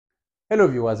Hello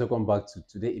viewers, welcome back to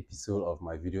today's episode of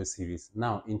my video series.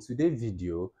 Now in today's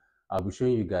video, I'll be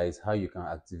showing you guys how you can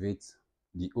activate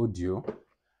the audio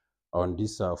on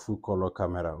this full color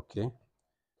camera. Okay,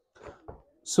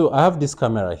 so I have this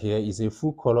camera here. It's a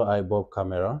full color eyebulb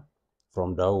camera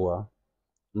from Dawa.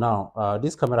 Now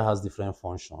this camera has different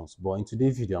functions, but in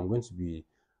today's video I'm going to be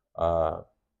uh,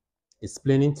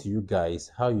 explaining to you guys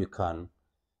how you can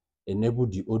enable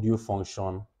the audio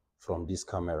function from this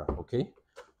camera. Okay,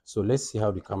 so let's see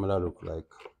how the camera look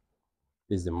like.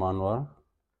 This is the manual.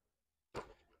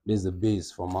 This is the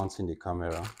base for mounting the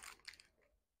camera,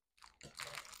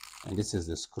 and this is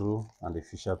the screw and the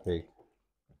fisher peg.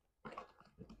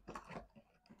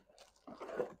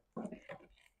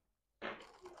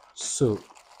 So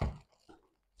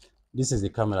this is the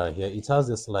camera here. It has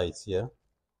this light here.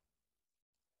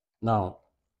 Now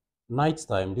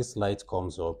nighttime, this light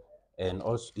comes up and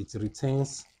also it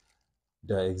retains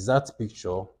the exact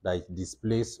picture that it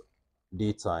displays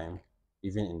daytime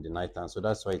even in the nighttime. So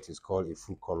that's why it is called a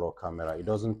full color camera. It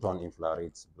doesn't turn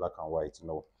infrared, black and white.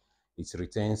 No, it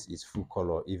retains its full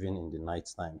color even in the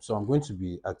nighttime. So I'm going to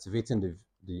be activating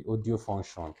the audio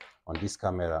function on this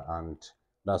camera, and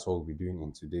that's what we'll be doing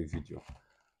in today's video.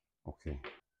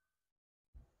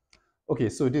 Okay,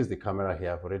 so this is the camera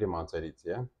here. I've already mounted it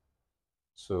here.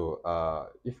 So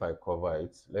if I cover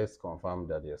it, let's confirm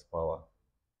that there's power.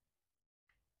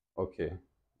 Okay,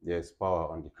 there's power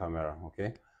on the camera.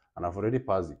 Okay, and I've already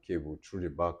passed the cable through the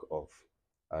back of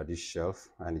this shelf,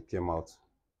 and it came out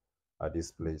at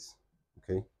this place.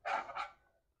 Okay,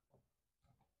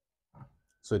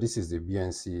 so this is the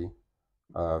BNC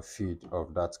feed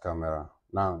of that camera.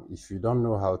 Now if you don't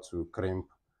know how to crimp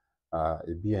a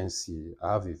BNC,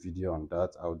 I have a video on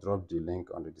that. I'll drop the link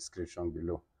on the description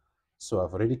below. So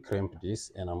I've already crimped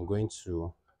this, and I'm going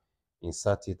to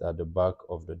insert it at the back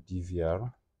of the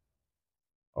DVR.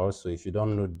 Also, if you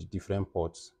don't know the different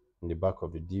ports in the back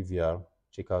of the DVR,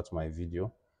 check out my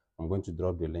video. I'm going to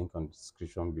drop the link on the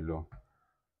description below.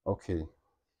 Okay,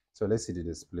 so let's see the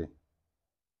display.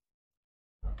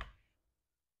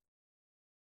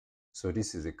 So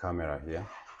this is the camera here.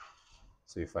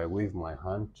 So if I wave my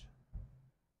hand,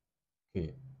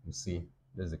 okay, you see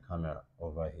there's a camera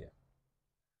over here.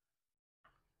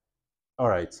 All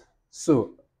right,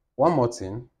 so one more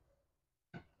thing.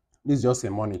 This is just a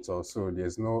monitor, so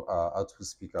there's no output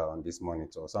speaker on this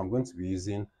monitor. So I'm going to be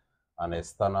using an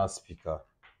external speaker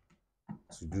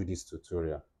to do this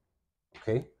tutorial.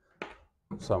 Okay,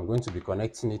 so I'm going to be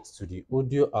connecting it to the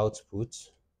audio output,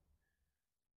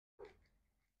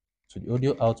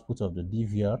 of the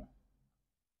DVR,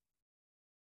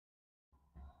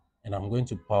 and I'm going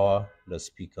to power the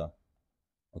speaker.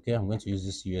 Okay, I'm going to use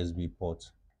this USB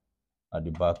port at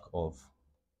the back of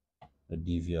the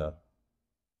DVR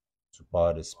to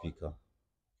power the speaker.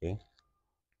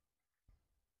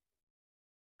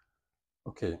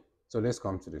 Okay, so let's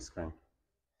come to the screen.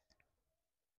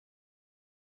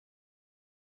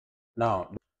 Now,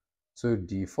 so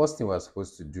the first thing we're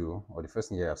supposed to do, or the first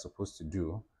thing you're supposed to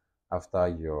do after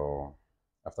you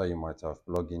might have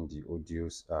plugged in the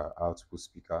audio's output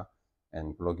speaker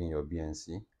and plug in your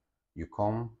BNC, you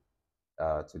come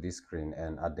to this screen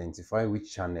and identify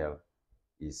which channel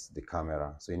is the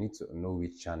camera. So you need to know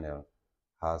which channel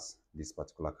has this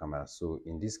particular camera. So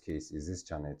in this case, is this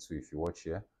channel 2. If you watch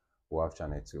here, we'll have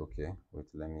channel 2. Okay, wait,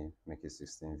 let me make it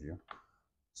 16 view.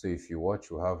 So if you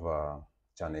watch, we'll have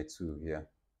channel 2 here.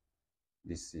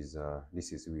 This is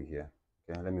we here.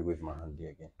 Okay, let me wave my hand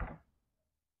here again.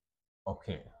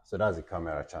 Okay, so that's the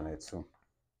camera, channel 2.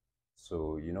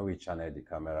 So you know which channel the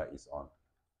camera is on.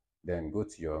 Then go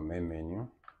to your main menu,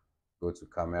 go to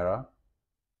camera,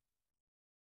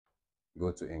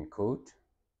 go to encode,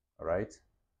 all right,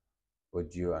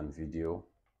 audio and video,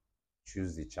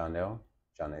 choose the channel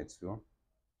 2.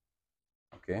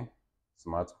 Okay,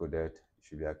 smart coded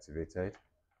should be activated,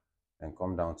 and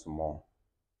come down to more.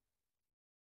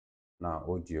 Now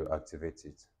audio, activate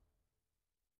it.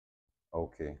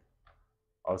 Okay,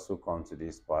 also come to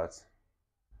this part,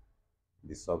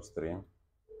 the substream,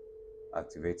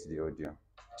 activate the audio.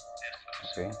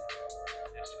 Okay,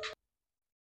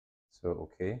 so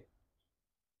okay,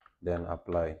 then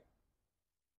apply.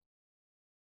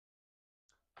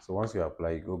 So once you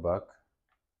apply, you go back,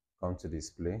 come to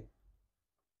display,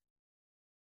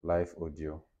 live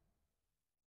audio,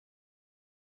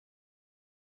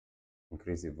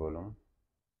 increase the volume.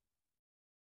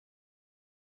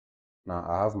 Now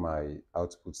I have my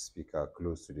output speaker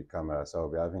close to the camera, so I'll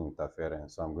be having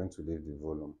interference. So I'm going to leave the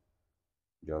volume,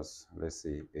 just let's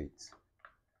say 8.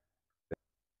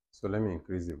 So let me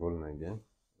increase the volume again.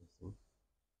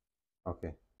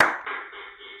 Okay.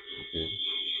 Okay.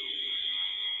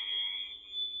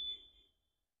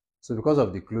 So because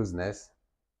of the closeness,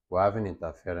 we're having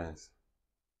interference.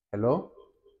 Hello?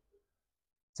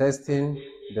 Testing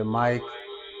the mic.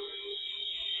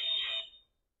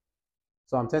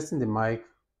 So I'm testing the mic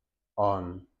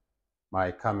on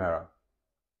my camera.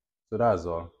 So that's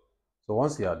all. So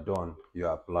once you are done, you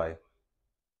apply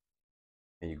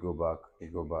and you go back, you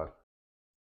go back.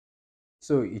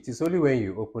 So it is only when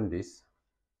you open this,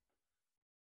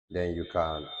 then you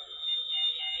can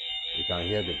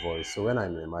hear the voice. So when I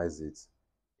minimize it,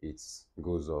 it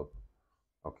goes up.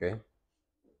 Okay.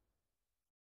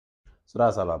 So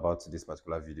that's all about this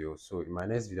particular video. So in my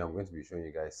next video, I'm going to be showing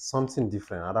you guys something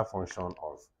different, another function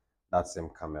of that same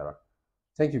camera.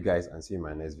 Thank you guys, and see you in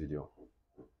my next video.